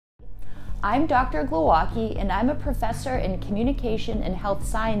I'm Dr. Glowacki, and I'm a professor in communication and health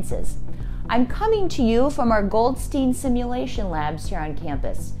sciences. I'm coming to you from our Goldstein simulation labs here on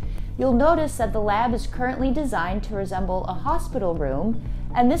campus. You'll notice that the lab is currently designed to resemble a hospital room,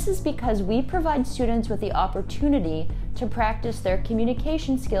 and this is because we provide students with the opportunity to practice their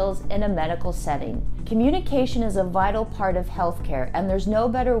communication skills in a medical setting. Communication is a vital part of healthcare, and there's no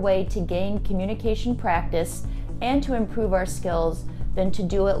better way to gain communication practice and to improve our skills than to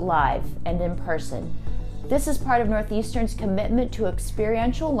do it live and in person. This is part of Northeastern's commitment to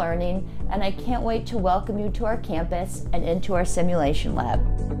experiential learning, and I can't wait to welcome you to our campus and into our simulation lab.